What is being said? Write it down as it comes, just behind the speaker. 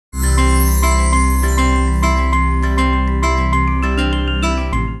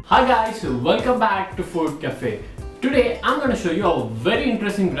Hi guys, welcome back to Food Cafe. Today I'm going to show you a very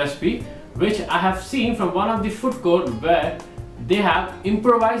interesting recipe which I have seen from one of the food court where they have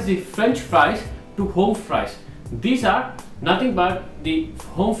improvised the French fries to home fries. These are nothing but the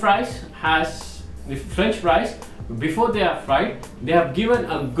home fries has the French fries. Before they are fried, they have given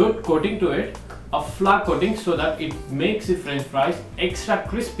a good coating to it, a flour coating, so that it makes the French fries extra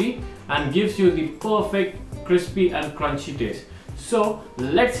crispy and gives you the perfect crispy and crunchy taste. So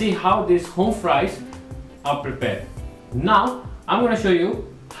let's see how these home fries are prepared. Now I'm going to show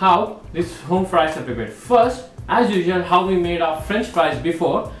you how these home fries are prepared. First, as usual, how we made our French fries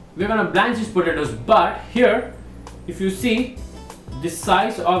before, we're going to blanch these potatoes, but here if you see, the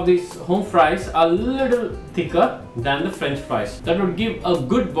size of these home fries are a little thicker than the French fries. That would give a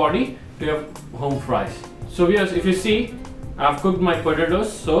good body to your home fries. So viewers, if you see, I've cooked my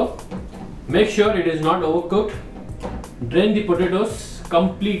potatoes, so make sure it is not overcooked. Drain the potatoes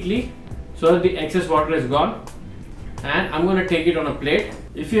completely so that the excess water is gone, and I'm going to take it on a plate.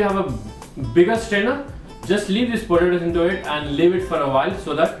 If you have a bigger strainer, just leave these potatoes into it and leave it for a while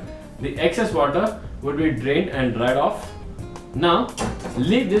so that the excess water would be drained and dried off. Now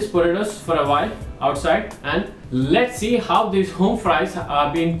leave these potatoes for a while outside and let's see how these home fries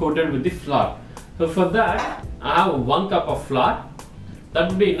are being coated with the flour. So for that I have 1 cup of flour. That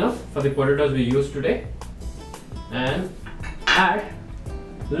would be enough for the potatoes we use today, and add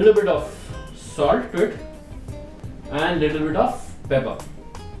a little bit of salt to it and little bit of pepper.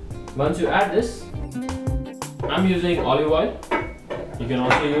 Once you add this, I'm using olive oil. You can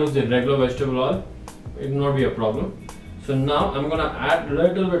also use the regular vegetable oil, it will not be a problem. So now I'm gonna add a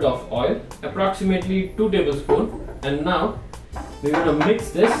little bit of oil, approximately 2 tablespoons, and now we're gonna mix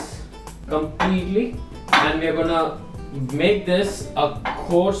this completely and we're gonna make this a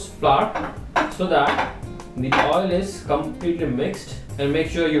coarse flour so that the oil is completely mixed, and make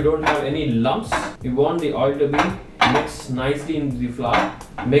sure you don't have any lumps. You want the oil to be mixed nicely in the flour.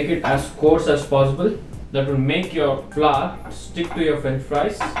 Make it as coarse as possible. That will make your flour stick to your French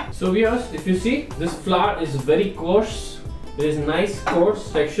fries. So viewers, if you see, this flour is very coarse. It is nice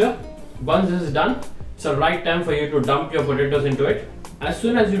coarse texture. Once this is done, it's the right time for you to dump your potatoes into it. As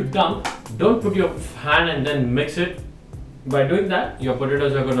soon as you dump, don't put your hand and then mix it. By doing that, your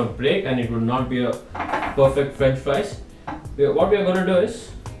potatoes are going to break and it will not be a perfect French fries. What we are going to do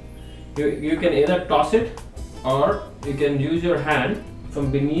is, you can either toss it or you can use your hand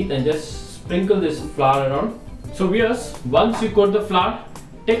from beneath and just sprinkle this flour around. So viewers, once you coat the flour,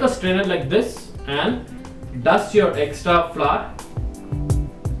 take a strainer like this and dust your extra flour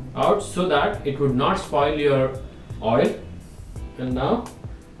out so that it would not spoil your oil. And now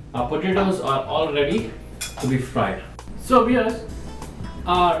our potatoes are all ready to be fried. So viewers,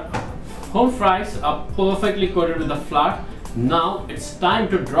 our home fries are perfectly coated with the flour. Now it's time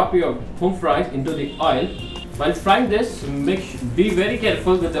to drop your home fries into the oil. While frying this, be very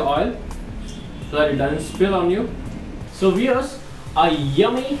careful with the oil so that it doesn't spill on you. So viewers, our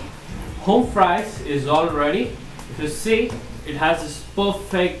yummy home fries is all ready. If you see, it has this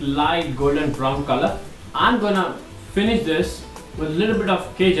perfect light golden brown color. I'm gonna finish this with a little bit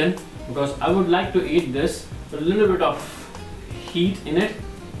of Cajun because I would like to eat this with a little bit of heat in it.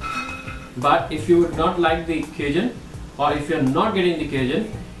 But if you would not like the Cajun, or if you're not getting the Cajun,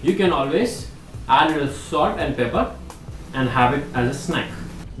 you can always add a little salt and pepper and have it as a snack.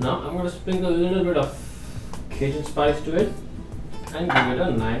 Now I'm going to sprinkle a little bit of Cajun spice to it and give it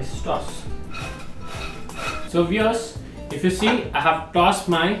a nice toss. So viewers, if you see, I have tossed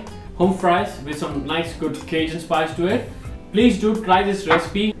my home fries with some nice good Cajun spice to it. Please do try this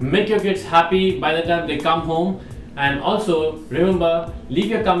recipe. Make your kids happy by the time they come home. And also remember, leave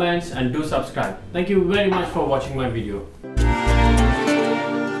your comments and do subscribe. Thank you very much for watching my video.